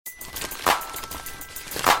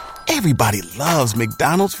Everybody loves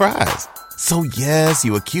McDonald's fries. So yes,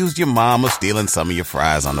 you accused your mom of stealing some of your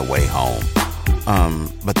fries on the way home.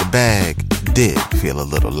 But the bag did feel a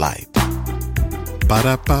little light.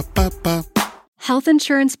 Ba-da-ba-ba-ba. Health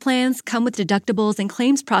insurance plans come with deductibles and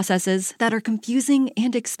claims processes that are confusing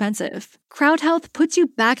and expensive. CrowdHealth puts you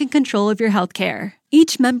back in control of your health care.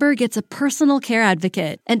 Each member gets a personal care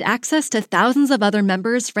advocate and access to thousands of other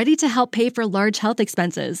members ready to help pay for large health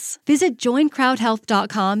expenses. Visit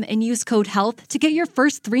joincrowdhealth.com and use code HEALTH to get your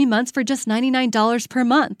first 3 months for just $99 per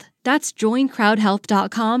month. That's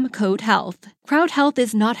joincrowdhealth.com, code HEALTH. CrowdHealth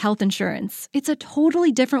is not health insurance. It's a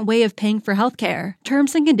totally different way of paying for health care.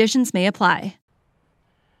 Terms and conditions may apply.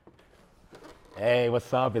 Hey,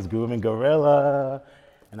 what's up? It's Groovin Gorilla.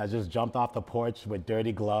 And I just jumped off the porch with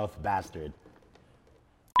Dirty Glove Bastard.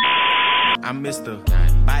 I'm Mr.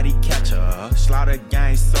 Body Catcher, Slaughter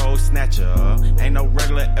Gang Soul Snatcher. Ain't no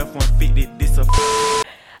regular F-150, this a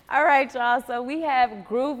All right, y'all. So we have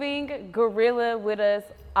Groovin Gorilla with us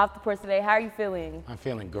off the porch today. How are you feeling? I'm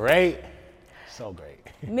feeling great. So great.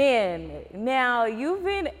 Man, now you've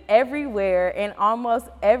been everywhere in almost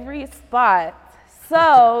every spot.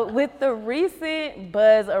 So with the recent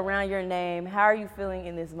buzz around your name, how are you feeling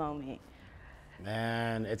in this moment?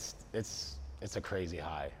 Man, it's a crazy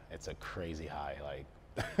high. It's a crazy high. Like,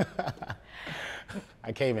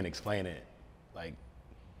 I can't even explain it. Like,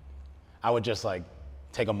 I would just like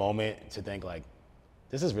take a moment to think like,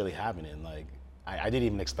 this is really happening. Like, I didn't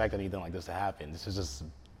even expect anything like this to happen. This is just,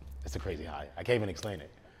 it's a crazy high. I can't even explain it.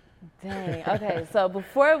 Dang, okay, so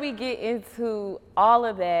before we get into all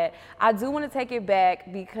of that, I do want to take it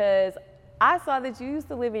back because I saw that you used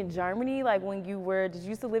to live in Germany, like did you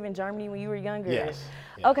used to live in Germany when you were younger? Yes.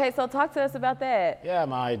 Okay, so talk to us about that. Yeah,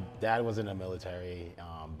 my dad was in the military.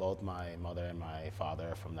 Both my mother and my father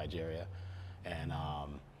are from Nigeria. And,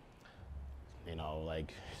 you know,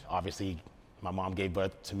 like, obviously, my mom gave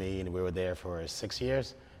birth to me and we were there for 6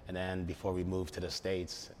 years. And then before we moved to the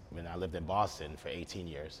States, when I lived in Boston for 18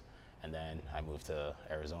 years. And then I moved to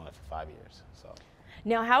Arizona for 5 years, so.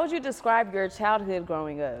 Now, how would you describe your childhood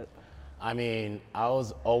growing up? I mean, I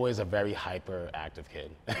was always a very hyperactive kid.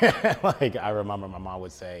 Like, I remember my mom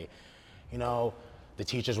would say, you know, the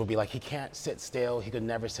teachers would be like, he can't sit still. He could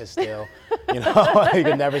never sit still. You know, he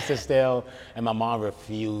could never sit still. And my mom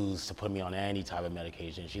refused to put me on any type of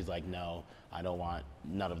medication. She's like, no, I don't want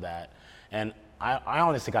none of that. And I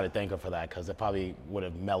honestly got to thank her for that because it probably would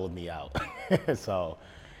have mellowed me out. So,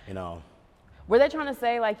 you know. Were they trying to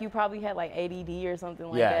say like you probably had like ADD or something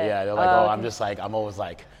like that? Yeah, they're like, okay. I'm always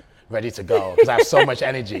like ready to go because I have so much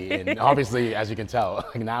energy. And obviously, as you can tell,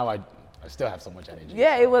 like now I still have so much energy.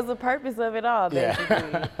 Yeah, it was the purpose of it all, basically.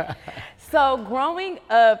 Yeah. So growing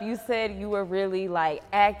up, you said you were really like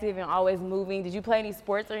active and always moving. Did you play any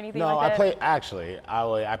sports or anything like that?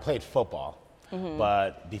 I played football. Mm-hmm.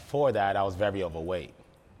 But before that, I was very overweight.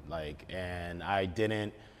 Like, and I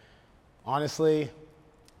didn't, honestly,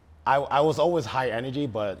 I was always high energy,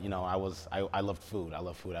 but you know, I loved food. I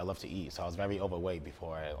love to eat. So I was very overweight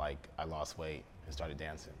before I lost weight and started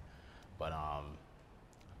dancing. But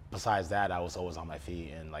besides that, I was always on my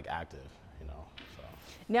feet and like active, you know. So.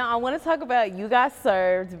 Now I want to talk about You Got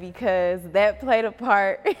Served because that played a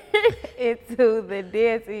part into the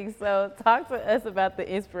dancing. So talk to us about the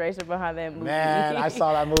inspiration behind that movie. Man, I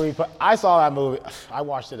saw that movie. I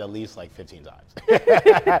watched it at least like 15 times,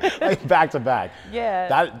 like back to back. Yeah.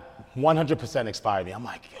 That 100% inspired me. I'm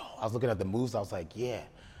like, yo, I was looking at the moves. I was like, yeah,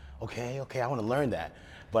 okay, I want to learn that.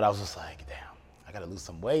 But I was just like, damn, I got to lose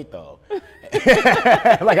some weight though.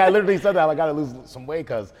 Like I literally said that, I got to lose some weight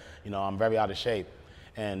because, you know, I'm very out of shape.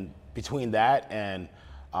 And between that and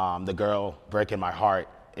the girl breaking my heart,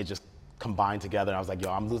 it just combined together. And I was like, yo,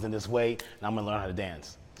 I'm losing this weight and I'm going to learn how to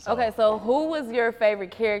dance. So. Okay, so who was your favorite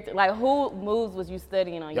character? Like, who moves was you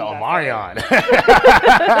studying on? Yo, Marion.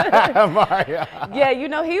 Marion. Yeah, you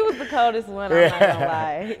know, he was the coldest one, I'm not gonna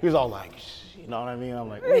lie. He was all like, you know what I mean? I'm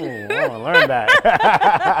like, ooh, I want to learn that.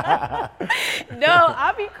 No,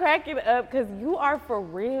 I be cracking up because you are for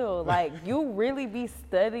real. Like, you really be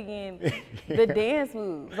studying the dance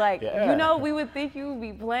moves. Like, you know, we would think you would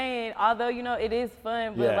be playing, although, you know, it is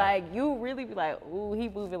fun, but like, you really be like, ooh, he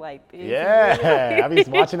moving like this. Yeah, I be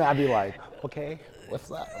watching it, I be like, okay,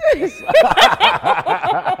 what's up?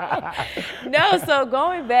 No, so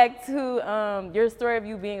going back to your story of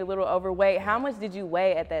you being a little overweight, how much did you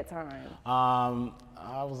weigh at that time?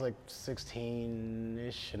 I was like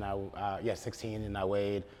 16-ish, and 16, and I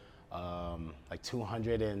weighed like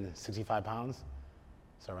 265 pounds,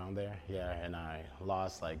 so around there, yeah, and I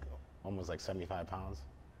lost like almost like 75 pounds,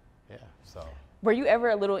 yeah, so. Were you ever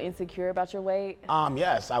a little insecure about your weight?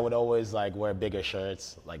 Yes, I would always like wear bigger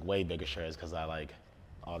shirts, like way bigger shirts, because I like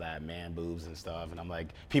all that man boobs and stuff. And I'm like,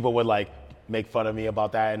 people would like make fun of me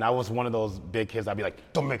about that. And I was one of those big kids. I'd be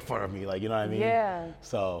like, don't make fun of me, like, you know what I mean? Yeah.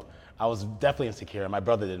 So I was definitely insecure. My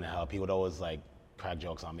brother didn't help. He would always like crack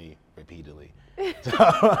jokes on me repeatedly.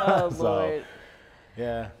 Oh, So, Lord.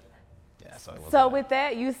 yeah. Yeah, so So with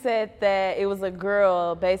that, you said that it was a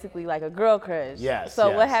girl, basically like a girl crush. Yes. So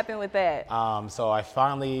yes. what happened with that? So I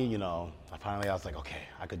finally, I was like, okay,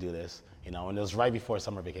 I could do this, and it was right before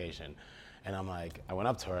summer vacation. And I'm like, I went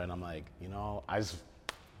up to her and I'm like,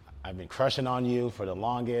 I've been crushing on you for the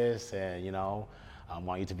longest, and I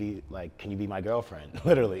want you to be like, can you be my girlfriend?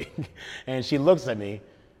 Literally. And she looks at me,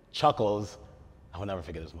 chuckles. I will never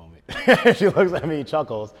forget this moment. She looks at me,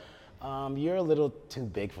 chuckles. You're a little too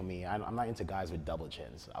big for me. I'm not into guys with double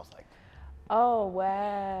chins. I was like, oh,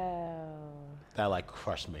 wow. that like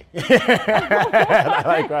crushed me. That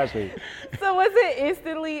like crushed me. So was it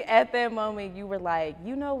instantly at that moment you were like,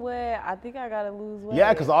 you know what, I think I gotta lose weight?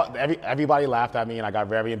 Yeah, because everybody laughed at me and I got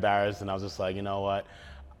very embarrassed, and I was just like, you know what?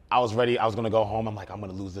 I was ready. I was gonna go home. I'm like, I'm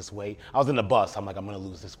gonna lose this weight. I was in the bus. I'm like, I'm gonna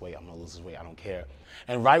lose this weight. I'm gonna lose this weight. I don't care.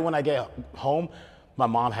 And right when I get home, my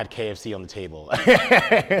mom had KFC on the table.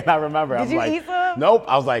 And I remember, Did you eat some? Nope.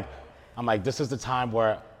 I'm like, this is the time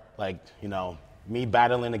where, like, me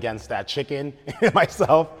battling against that chicken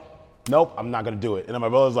myself. Nope, I'm not gonna do it. And then my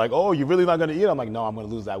brother's like, oh, you're really not gonna eat? I'm like, no, I'm gonna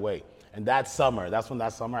lose that weight. And that summer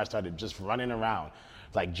I started just running around,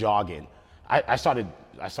 like jogging. I started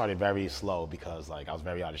very slow because like I was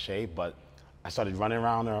very out of shape, but I started running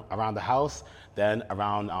around the house, then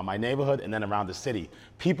around my neighborhood, and then around the city.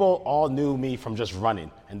 People all knew me from just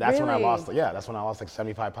running, and that's when I lost. Yeah, that's when I lost like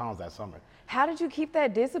 75 pounds that summer. How did you keep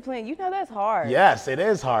that discipline? That's hard. Yes, it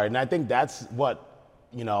is hard, and I think that's what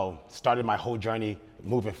started my whole journey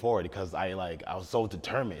moving forward, because I was so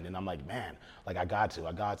determined, and I'm like, man, like I got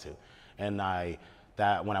to. And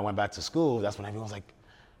when I went back to school, that's when everyone was like,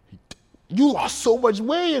 you lost so much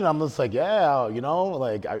weight, and I'm just like, yeah,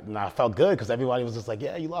 and I felt good because everybody was just like,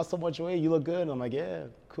 yeah, you lost so much weight, you look good. And I'm like, yeah,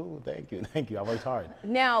 cool, thank you, I worked hard.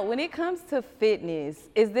 Now, when it comes to fitness,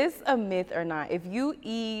 is this a myth or not? If you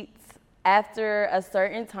eat after a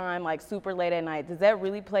certain time, like super late at night, does that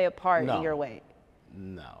really play a part in your weight?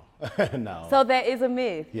 No, no. So that is a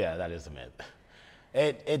myth? Yeah, that is a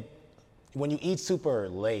myth. When you eat super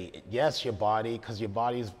late, yes, your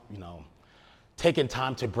body's, taking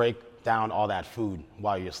time to break down all that food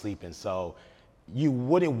while you're sleeping. So you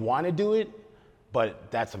wouldn't want to do it, but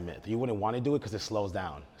that's a myth. You wouldn't want to do it because it slows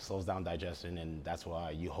down digestion, and that's why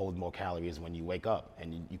you hold more calories when you wake up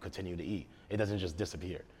and you continue to eat. It doesn't just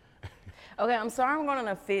disappear. Okay, I'm sorry I'm going on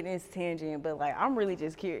a fitness tangent, but I'm really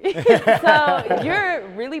just curious. So you're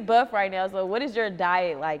really buff right now. So what is your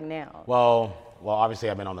diet like now? Well, obviously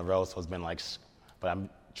I've been on the road, so it's been but I'm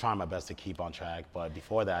trying my best to keep on track. But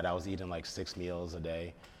before that, I was eating like 6 meals a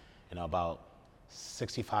day, about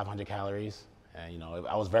 6,500 calories. And,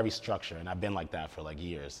 I was very structured, and I've been like that for like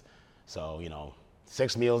years. So,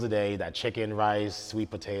 6 meals a day, that chicken, rice, sweet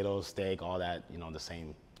potatoes, steak, all that, the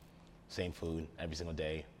same food every single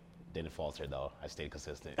day. Didn't falter though, I stayed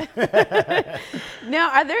consistent. Now,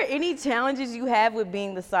 are there any challenges you have with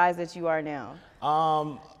being the size that you are now?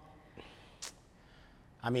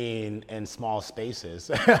 I mean, in small spaces,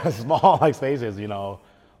 spaces,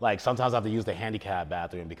 like sometimes I have to use the handicap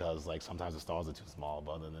bathroom because like sometimes the stalls are too small,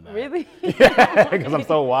 but other than that. Really? Yeah, because I'm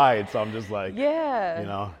so wide, so I'm just like, yeah.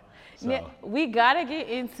 So. Now, we gotta get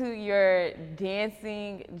into your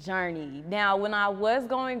dancing journey. Now, when I was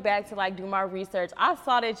going back to do my research, I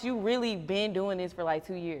saw that you really been doing this for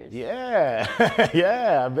 2 years. Yeah,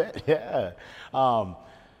 yeah, I bet, yeah.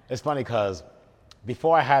 It's funny because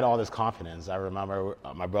before I had all this confidence, I remember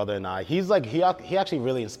my brother and I, he actually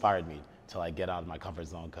really inspired me to get out of my comfort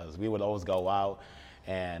zone, because we would always go out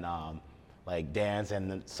and dance, and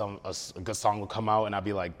then a good song would come out and I'd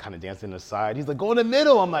be kind of dancing to the side. He's like, go in the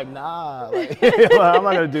middle. I'm like, nah, I'm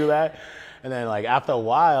not gonna do that. And then after a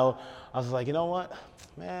while, I was like, you know what,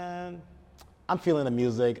 man, I'm feeling the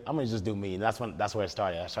music. I'm gonna just do me. And that's where it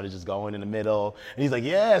started. I started just going in the middle, and he's like,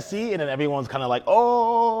 yeah, see? And then everyone's kind of like,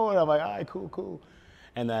 oh, and I'm like, all right, cool.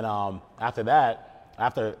 And then after that,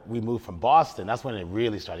 after we moved from Boston, that's when it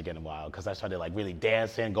really started getting wild, because I started really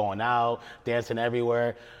dancing, going out, dancing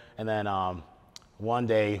everywhere. And then one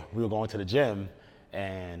day we were going to the gym,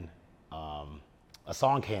 and a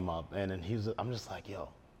song came up, and then I'm just like, yo,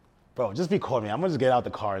 bro, just record me. I'm gonna just get out the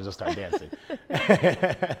car and just start dancing.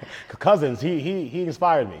 Cousins, he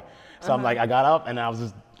inspired me. So I'm like, I got up and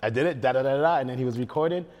I did it, and then he was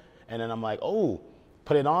recording, and then I'm like, oh,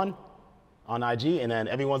 put it on. on IG, and then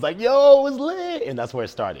everyone's like, yo, it's lit, and that's where it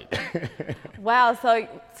started. Wow, so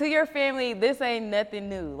to your family, this ain't nothing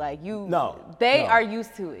new. Like they No. are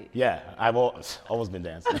used to it. Yeah, I've always bbeen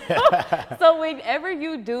dancing. So whenever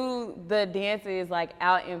you do the dances like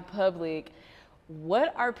out in public,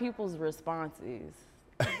 what are people's responses?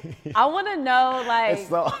 I want to know, like.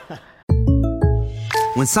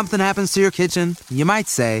 When something happens to your kitchen, you might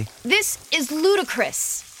say, "This is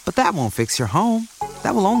ludicrous." but that won't fix your home.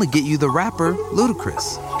 That will only get you the rapper,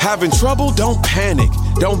 Ludacris. Having trouble? Don't panic.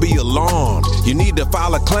 Don't be alarmed. You need to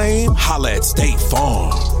file a claim? Holla at State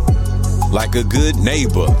Farm. Like a good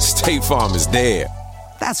neighbor, State Farm is there.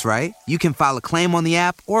 That's right. You can file a claim on the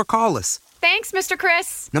app or call us. Thanks, Mr.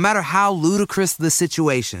 Chris. No matter how ludicrous the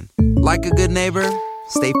situation, like a good neighbor,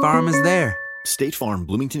 State Farm is there. State Farm,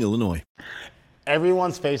 Bloomington, Illinois.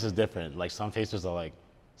 Everyone's face is different. Like some faces are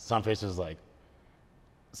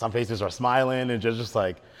smiling and just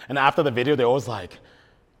like, and after the video, they're always like,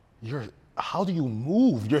 how do you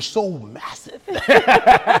move? You're so massive.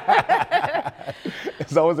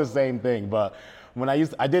 It's always the same thing. But when I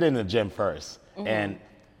did it in the gym first, and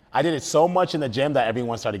I did it so much in the gym that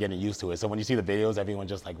everyone started getting used to it. So when you see the videos, everyone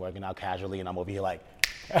just like working out casually, and I'm over here like.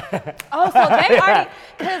 Oh, so they already,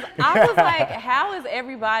 because I was like, how is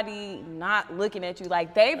everybody not looking at you?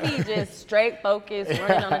 Like, they be just straight focused,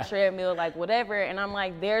 running on a treadmill, like whatever. And I'm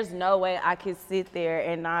like, there's no way I could sit there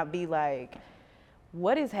and not be like,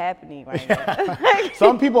 what is happening right now?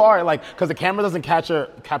 Some people are like, because the camera doesn't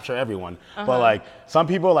capture everyone. But like, some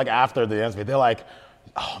people like after the dance, they're like,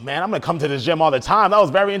 oh man, I'm gonna come to this gym all the time. That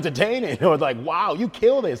was very entertaining. It was like, wow, you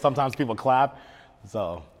killed it. Sometimes people clap.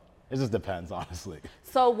 So it just depends, honestly.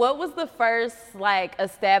 So what was the first like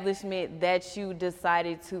establishment that you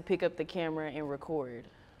decided to pick up the camera and record?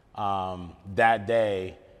 That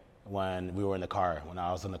day when we were in the car, when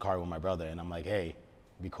I was in the car with my brother, and I'm like, hey,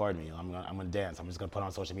 record me. I'm gonna dance. I'm just gonna put it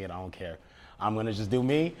on social media. I don't care. I'm gonna just do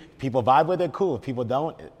me. People vibe with it, cool. If people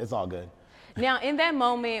don't, it's all good. Now, in that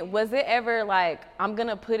moment, was it ever like, I'm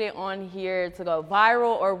gonna put it on here to go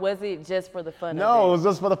viral, or was it just for the fun of it? No, it was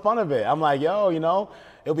just for the fun of it. I'm like, yo,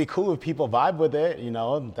 it'll be cool if people vibe with it,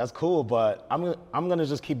 that's cool, but I'm gonna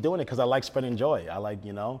just keep doing it because I like spreading joy. I like,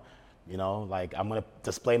 like I'm gonna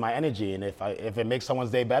display my energy, and if it makes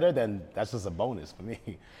someone's day better, then that's just a bonus for me.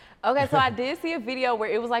 Okay, so I did see a video where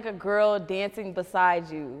it was like a girl dancing beside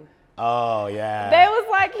you. Oh, yeah. They was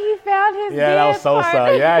like, he found his dance that was Sosa.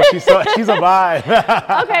 partner. Yeah, she's a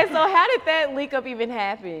vibe. Okay, so how did that link up even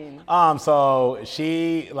happen? So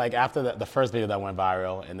she, like, after the first video that went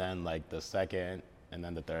viral, and then, like, the second, and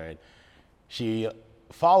then the third, she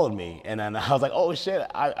followed me. And then I was like, oh, shit,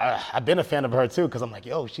 I've been a fan of her, too, because I'm like,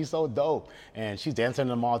 yo, she's so dope. And she's dancing in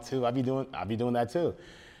the mall, too. I'll be doing that, too.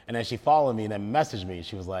 And then she followed me and then messaged me.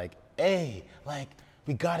 She was like, hey, like,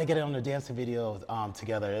 we gotta get it on the dancing video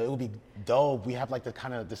together. It would be dope. We have like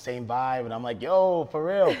the same vibe. And I'm like, yo, for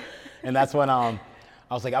real. And that's when I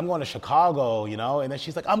was like, I'm going to Chicago, And then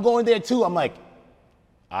she's like, I'm going there too. I'm like,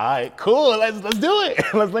 all right, cool. Let's do it.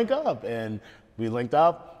 Let's link up. And we linked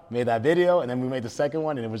up, made that video, and then we made the second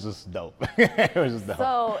one, and it was just dope. It was just dope.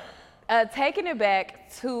 So, taking it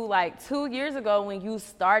back to like 2 years ago when you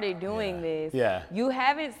started doing this, you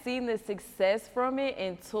haven't seen the success from it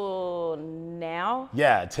until now?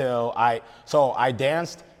 Yeah, I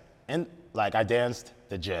danced I danced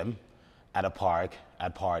the gym, at a park,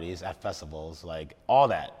 at parties, at festivals, like all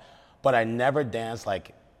that. But I never danced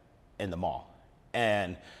like in the mall.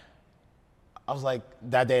 And I was like,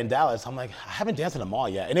 that day in Dallas, I'm like, I haven't danced in the mall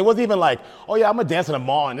yet. And it wasn't even like, oh yeah, I'm gonna dance in the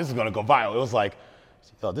mall and this is gonna go viral. It was like,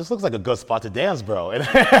 yo, this looks like a good spot to dance, bro. And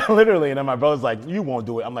literally, and then my brother's like, you won't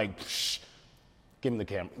do it. I'm like, shh, give him the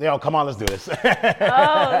camera. Yo, come on, let's do this.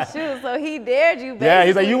 Oh, shoot, so he dared you, basically. Yeah,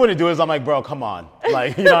 he's like, you wouldn't do this. I'm like, bro, come on.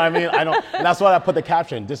 Like, you know what I mean? And that's why I put the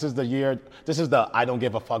caption. This is the I don't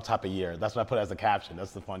give a fuck type of year. That's what I put as the caption.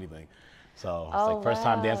 That's the funny thing. So it's like first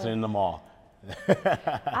time dancing in the mall.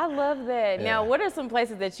 I love that. Yeah. Now, what are some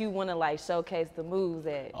places that you want to like showcase the moves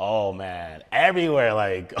at? Oh man, everywhere.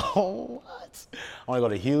 Like, oh what? I want to go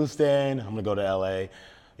to Houston. I'm gonna go to LA,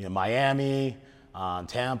 Miami,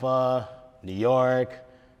 Tampa, New York.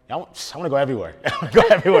 I want to go everywhere. I want to go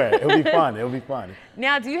everywhere. It'll be fun. It'll be fun.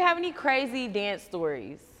 Now, do you have any crazy dance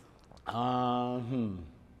stories? I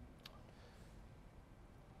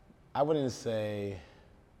wouldn't say.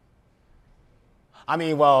 I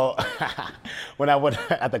mean, well, when I would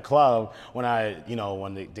at the club, when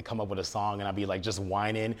they come up with a song and I'd be like just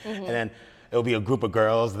whining, and then it'll be a group of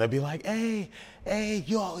girls and they'd be like, hey,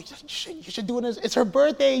 yo, you should do this. It's her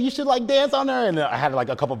birthday. You should like dance on her. And I had like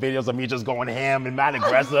a couple videos of me just going ham and mad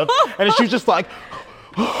aggressive, and then she's just like,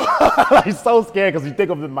 like so scared because you think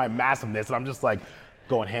of my massiveness, and I'm just like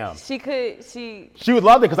going ham. She would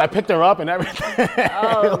love it because I picked her up and everything.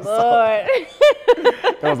 Oh, Lord.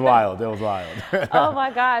 It was wild. It was wild. Oh,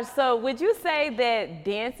 my gosh. So would you say that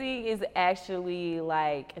dancing is actually,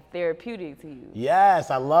 like, therapeutic to you?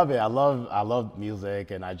 Yes, I love it. I love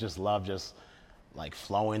music, and I just love like,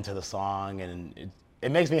 flowing to the song, and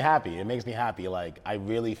it makes me happy. It makes me happy. Like, I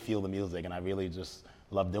really feel the music, and I really just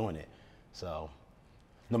love doing it. So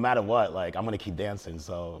no matter what, like, I'm going to keep dancing.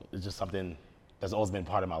 So it's just something that's always been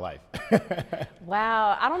part of my life.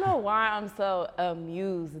 Wow, I don't know why I'm so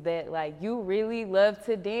amused that like you really love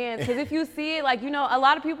to dance. Because if you see it, like, you know, a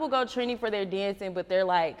lot of people go training for their dancing, but they're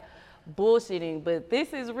like bullshitting. But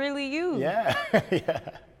this is really you. Yeah, yeah.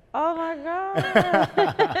 Oh my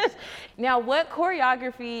gosh. Now, what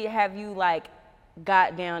choreography have you like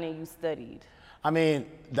got down and you studied? I mean,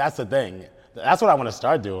 that's the thing. That's what I want to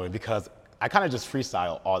start doing because I kind of just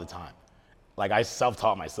freestyle all the time. Like, I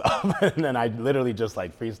self-taught myself, and then I literally just,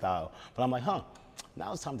 like, freestyle. But I'm like,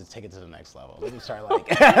 now it's time to take it to the next level. Let me start,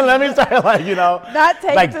 like, you know, not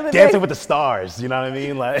take like it to the Dancing next. with the Stars, you know what I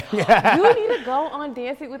mean? Like, You need to go on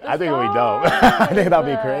Dancing with the Stars. I think it would be dope. I think that'd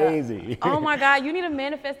be crazy. Oh my God, you need to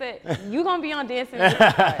manifest that. You're going to be on Dancing with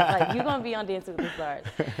the Stars. Like, you're going to be on Dancing with the Stars.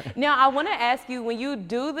 Now, I want to ask you, when you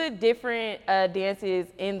do the different dances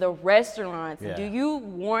in the restaurants, do you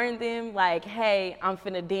warn them, like, hey, I'm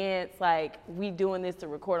finna dance, like, we doing this to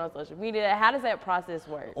record on social media? How does that process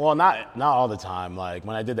work? Well, not all the time. Like,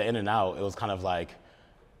 when I did the in and out, it was kind of like,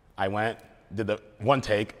 I went, did the one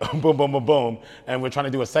take, boom, boom, boom, boom, and we're trying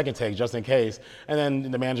to do a second take just in case. And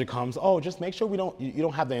then the manager comes, oh, just make sure you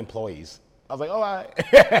don't have the employees. I was like, oh, all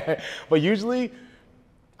right. But usually,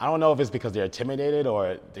 I don't know if it's because they're intimidated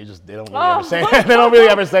or they don't really ever say they don't really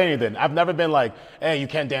ever say anything. I've never been like, hey, you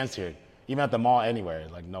can't dance here. Even at the mall, anywhere,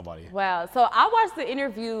 like nobody. Wow. So I watched the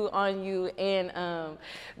interview on you, and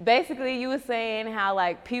basically you were saying how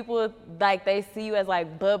like people like they see you as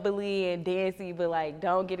like bubbly and dancey, but like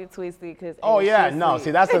don't get it twisted because. Oh yeah, no.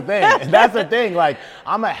 See, that's the thing. That's the thing. Like,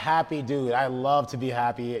 I'm a happy dude. I love to be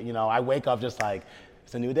happy. You know, I wake up just like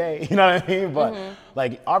it's a new day. You know what I mean? But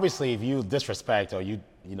like, obviously, if you disrespect or you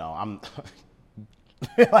know, I'm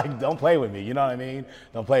like, don't play with me. You know what I mean?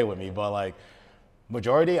 Don't play with me. But like.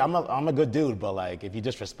 Majority, I'm a good dude, but like if you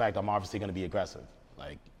disrespect, I'm obviously gonna be aggressive,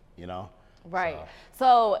 like, you know. Right.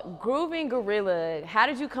 So Groovin Gorilla, how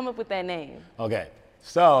did you come up with that name? Okay,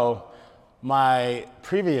 so my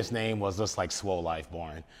previous name was just like Swole Life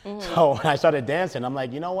Born. So when I started dancing, I'm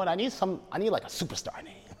like, you know what? I need like a superstar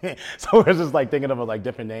name. So we're just like thinking of like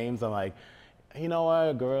different names. I'm like, you know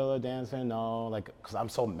what, gorilla dancing? No, like, cause I'm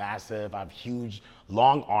so massive. I have huge,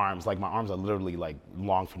 long arms. Like my arms are literally like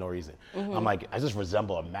long for no reason. I'm like, I just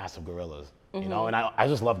resemble a massive gorilla, you know? And I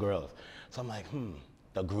just love gorillas. So I'm like,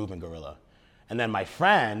 the Groovin Gorilla. And then my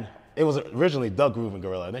friend, it was originally the Groovin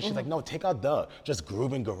Gorilla. And then she's like, no, take out the, just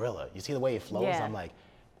Groovin Gorilla. You see the way it flows? Yeah. I'm like,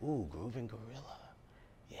 ooh, Groovin Gorilla.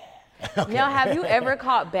 Okay. Now, have you ever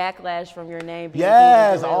caught backlash from your name?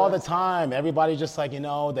 Yes, all the time. Everybody just like, you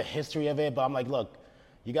know, the history of it. But I'm like, look,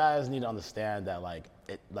 you guys need to understand that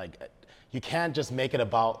you can't just make it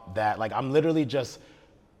about that. Like, I'm literally just,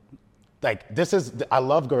 like, I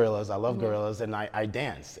love gorillas. I love gorillas, and I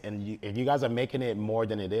dance. And if you guys are making it more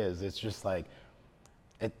than it is, it's just like,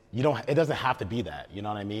 it doesn't have to be that. You know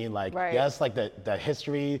what I mean? Like, yes, like the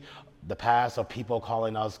history, the past of people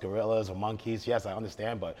calling us gorillas or monkeys. Yes, I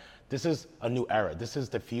understand, but this is a new era. This is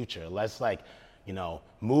the future. Let's like, you know,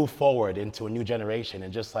 move forward into a new generation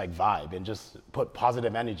and just like vibe and just put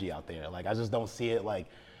positive energy out there. Like, I just don't see it like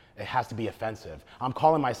it has to be offensive. I'm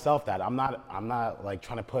calling myself that. I'm not like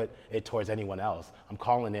trying to put it towards anyone else. I'm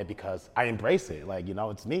calling it because I embrace it. Like, you know,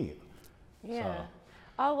 it's me. Yeah. So.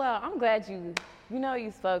 Oh, well, I'm glad you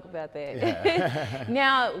spoke about that. Yeah.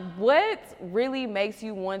 Now, what really makes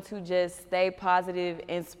you want to just stay positive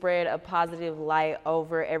and spread a positive light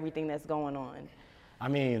over everything that's going on? I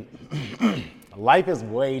mean, life is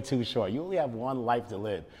way too short. You only have one life to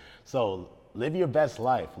live. So live your best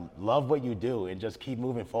life. Love what you do and just keep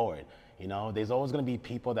moving forward. You know, there's always going to be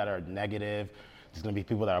people that are negative. There's going to be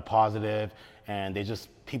people that are positive, and they just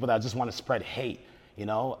people that just want to spread hate.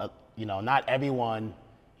 Not everyone,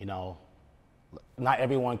 not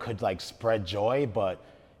everyone could like spread joy, but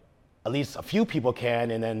at least a few people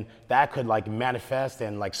can, and then that could like manifest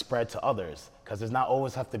and like spread to others. Because it's not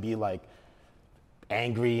always have to be like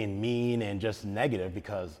angry and mean and just negative,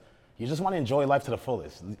 because you just want to enjoy life to the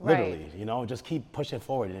fullest, literally. Just keep pushing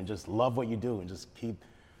forward and just love what you do and just keep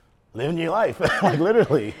living your life, like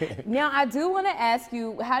literally. Now, I do want to ask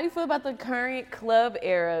you, how do you feel about the current club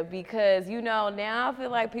era? Because, now I feel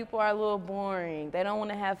like people are a little boring. They don't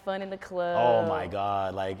want to have fun in the club. Oh my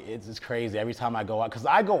God, like it's just crazy. Every time I go out, because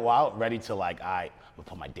I go out ready to like, I'm gonna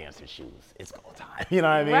put my dancer shoes. It's go time, you know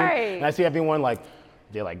what I mean? Right. And I see everyone like,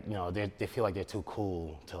 they're like, they feel like they're too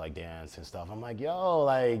cool to like dance and stuff. I'm like,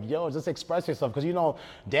 just express yourself. Because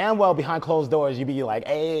damn well behind closed doors, you be like,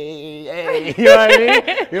 hey, you know what I mean?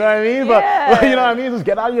 You know what I mean? Yeah. But you know what I mean? Just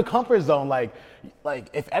get out of your comfort zone. Like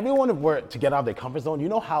if everyone were to get out of their comfort zone, you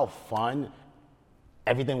know how fun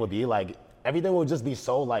everything would be? Like everything would just be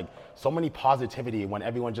so many positivity when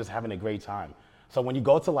everyone's just having a great time. So when you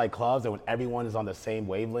go to like clubs and when everyone is on the same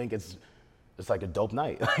wavelength, it's like a dope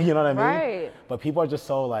night, you know what I mean? Right. But people are just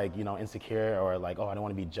so like, insecure or like, oh, I don't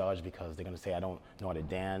want to be judged because they're gonna say I don't know how to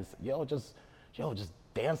dance. Just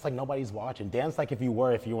dance like nobody's watching. Dance like if you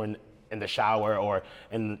were in the shower or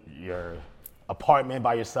in your apartment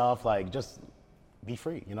by yourself. Like just be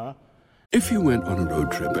free, If you went on a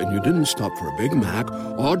road trip and you didn't stop for a Big Mac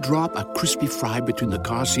or drop a crispy fry between the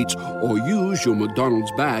car seats or use your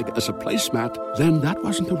McDonald's bag as a placemat, then that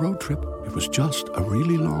wasn't a road trip. It was just a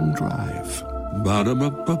really long drive.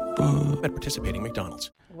 Ba-da-ba-ba-ba. At participating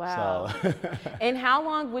McDonald's. Wow. So. And how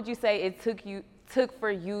long would you say it took for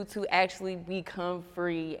you to actually become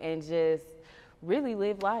free and just really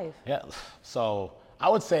live life? Yeah, so I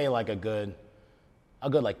would say like a good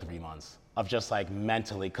like 3 months of just like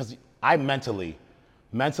mentally, because I mentally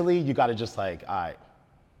you gotta just like, all right,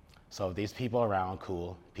 so if these people around,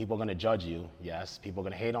 cool, people are gonna judge you, yes, people are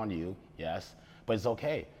gonna hate on you, yes, but it's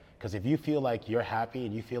okay, because if you feel like you're happy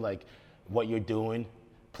and you feel like what you're doing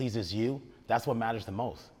pleases you, that's what matters the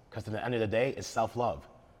most, because at the end of the day, it's self-love.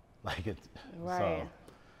 Like it's, right. So.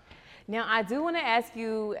 Now, I do want to ask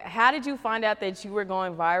you, how did you find out that you were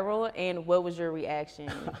going viral and what was your reaction?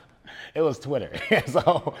 It was Twitter.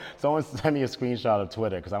 So someone sent me a screenshot of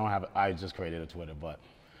Twitter because I just created a Twitter,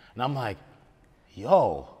 and I'm like,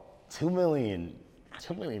 yo, 2 million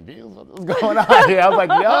views, what's going on here? I was like,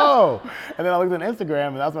 yo. And then I looked at Instagram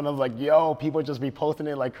and that's when I was like, yo, people are just reposting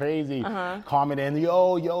it like crazy, commenting,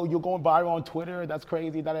 yo, you're going viral on Twitter, that's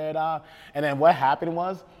crazy, da da da. And then what happened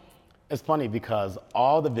was, it's funny because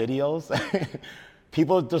all the videos,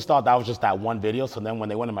 people just thought that was just that one video. So then when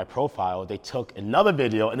they went to my profile, they took another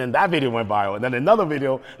video and then that video went viral. And then another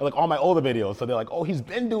video, like all my older videes. So they're like, oh, he's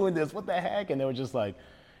been doing this, what the heck? And they were just like,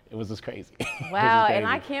 it was just crazy. Wow, and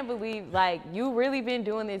I can't believe, like, you really been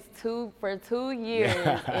doing this for 2 years,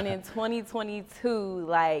 and in 2022,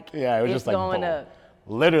 like, yeah, it was it's just like going up.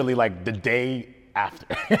 Literally, like, the day after.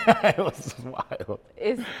 It was wild.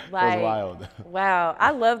 It's like, it was wild. Wow,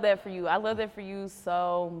 I love that for you. I love that for you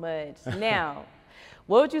so much. Now,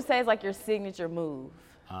 what would you say is, like, your signature move?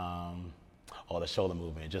 The shoulder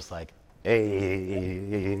movement, just like, hey.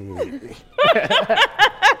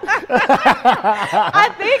 I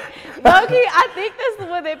think that's the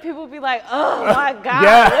one that people be like, oh my God.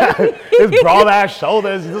 Yeah, his broad ass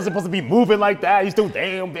shoulders. He's not supposed to be moving like that. He's too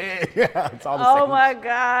damn big. It's all the same. Oh my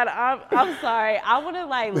God, I'm sorry. I want to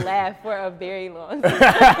like laugh for a very long time.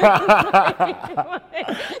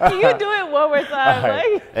 Can you do it one more time?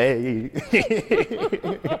 Right. Like? Hey.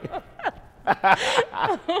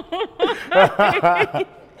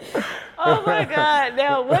 Oh my God.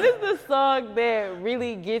 Now, what is the song that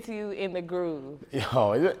really gets you in the groove?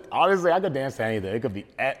 Yo, honestly, I could dance to anything. It could be,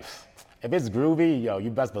 if it's groovy, yo,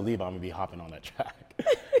 you best believe I'm gonna be hopping on that track.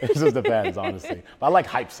 It just depends, honestly. But I like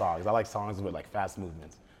hype songs. I like songs with like fast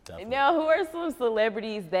movements. Definitely. Now, who are some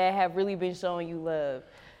celebrities that have really been showing you love?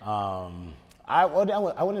 I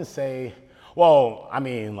wouldn't say, well, I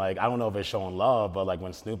mean, like, I don't know if it's showing love, but like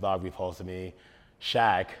when Snoop Dogg reposted me,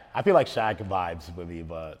 Shaq, I feel like Shaq vibes with me,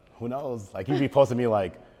 but who knows? Like he reposted me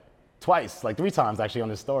like twice, like 3 times actually on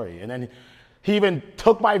his story. And then he even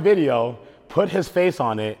took my video, put his face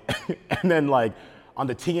on it, and then like on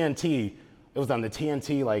the TNT, it was on the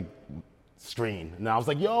TNT like screen. And I was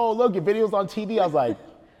like, yo, look, your video's on TV. I was like,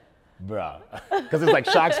 bruh. Because it's like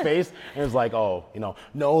Shaq's face, and it's like, oh,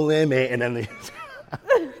 no limit. And then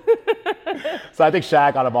so I think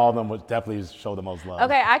Shaq, out of all of them, would definitely show the most love.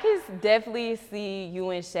 Okay, I can definitely see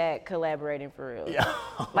you and Shaq collaborating for real. Yeah.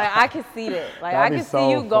 Like, I can see that. Like, I can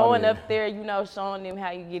see you going up there, showing them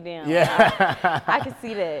how you get down. Yeah. Like, I can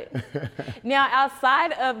see that. Now,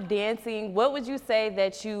 outside of dancing, what would you say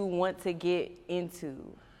that you want to get into?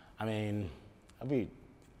 I mean,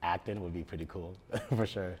 acting would be pretty cool, for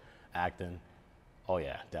sure. Acting. Oh,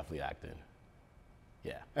 yeah, definitely acting.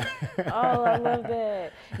 Yeah. Oh, I love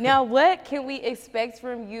that. Now, what can we expect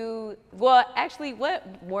from you? Well, actually,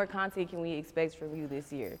 what more content can we expect from you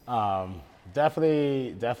this year?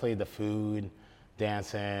 Definitely the food,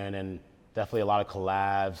 dancing, and definitely a lot of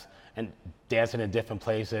collabs and dancing in different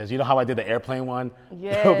places. You know how I did the airplane one?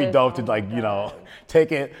 Yeah. It would be dope to like, you know,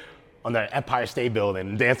 take it on the Empire State Building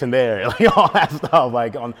and dancing there, like all that stuff,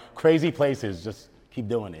 like on crazy places. Just keep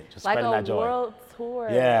doing it, just like spreading that joy. Like a world tour.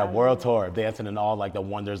 Yeah, world tour, dancing in all like the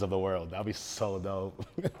wonders of the world. That'd be so dope.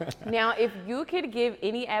 Now, if you could give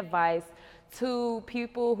any advice to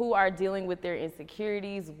people who are dealing with their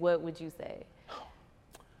insecurities, what would you say?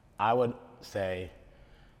 I would say,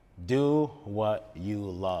 do what you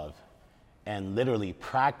love and literally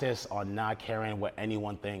practice on not caring what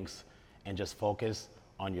anyone thinks and just focus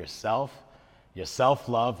on yourself, your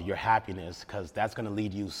self-love, your happiness, because that's gonna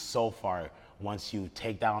lead you so far once you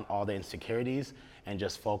take down all the insecurities and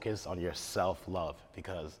just focus on your self-love,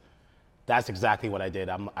 because that's exactly what I did.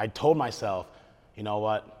 I told myself, you know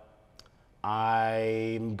what,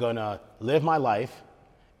 I'm gonna live my life,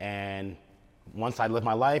 and once I live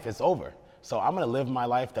my life, it's over. So I'm gonna live my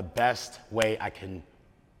life the best way I can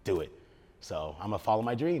do it. So I'm gonna follow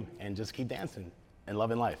my dream and just keep dancing and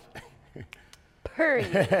loving life.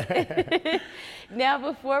 Period. Now,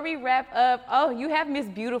 before we wrap up, oh, you have Miss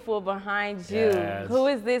Beautiful behind you. Yes. Who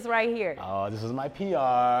is this right here? Oh, this is my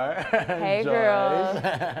PR. Hey,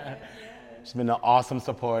 girl. She's been an awesome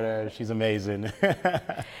supporter. She's amazing.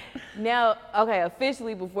 Now, okay,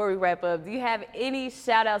 officially, before we wrap up, do you have any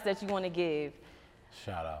shout outs that you want to give?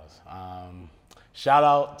 Shout outs. Shout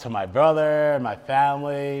out to my brother and my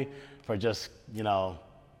family for just, you know,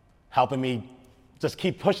 helping me, just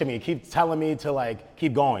keep pushing me, keep telling me to like,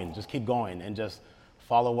 keep going and just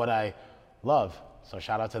follow what I love. So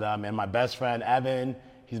shout out to them. And my best friend, Evan,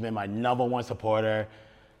 he's been my #1 supporter.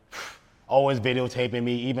 Always videotaping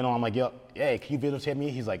me, even though I'm like, yo, hey, can you videotape me?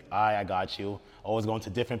 He's like, I got you. Always going to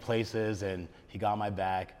different places, and he got my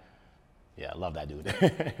back. Yeah, I love that dude.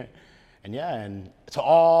 And yeah, and to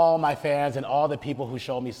all my fans and all the people who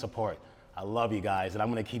show me support, I love you guys, and I'm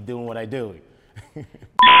gonna keep doing what I do.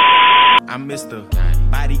 I'm Mr.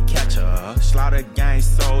 Body Catcher, Slaughter Gang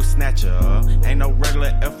Soul Snatcher. Ain't no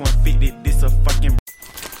regular F-150, this a fucking...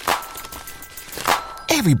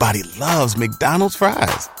 Everybody loves McDonald's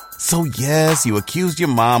fries. So yes, you accused your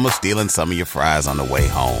mom of stealing some of your fries on the way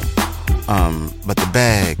home. But the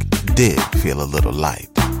bag did feel a little light.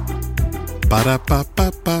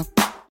 Ba-da-ba-ba-ba.